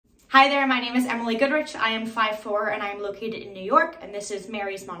Hi there, my name is Emily Goodrich. I am 5'4" and I am located in New York, and this is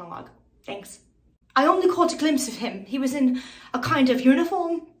Mary's monologue. Thanks. I only caught a glimpse of him. He was in a kind of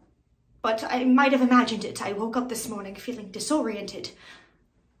uniform, but I might have imagined it. I woke up this morning feeling disoriented,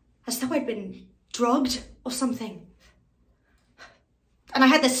 as though I'd been drugged or something. And I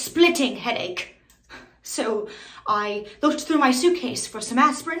had this splitting headache. So I looked through my suitcase for some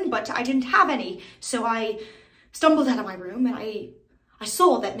aspirin, but I didn't have any. So I stumbled out of my room and I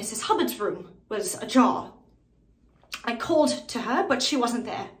saw that Mrs. Hubbard's room was ajar. I called to her, but she wasn't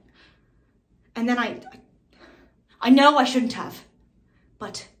there. And then I know I shouldn't have,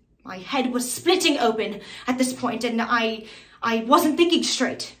 but my head was splitting open at this point and I wasn't thinking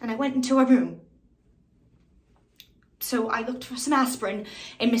straight, and I went into her room. So I looked for some aspirin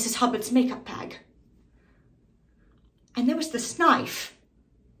in Mrs. Hubbard's makeup bag. And there was this knife,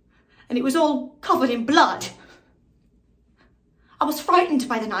 and it was all covered in blood. I was frightened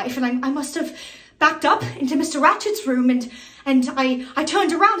by the knife, and I must have backed up into Mr. Ratchet's room, and I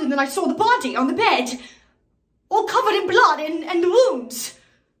turned around, and then I saw the body on the bed, all covered in blood and the wounds.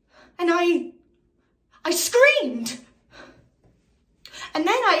 And I screamed. And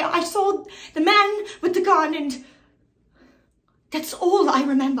then I saw the man with the gun, and that's all I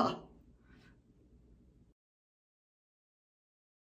remember.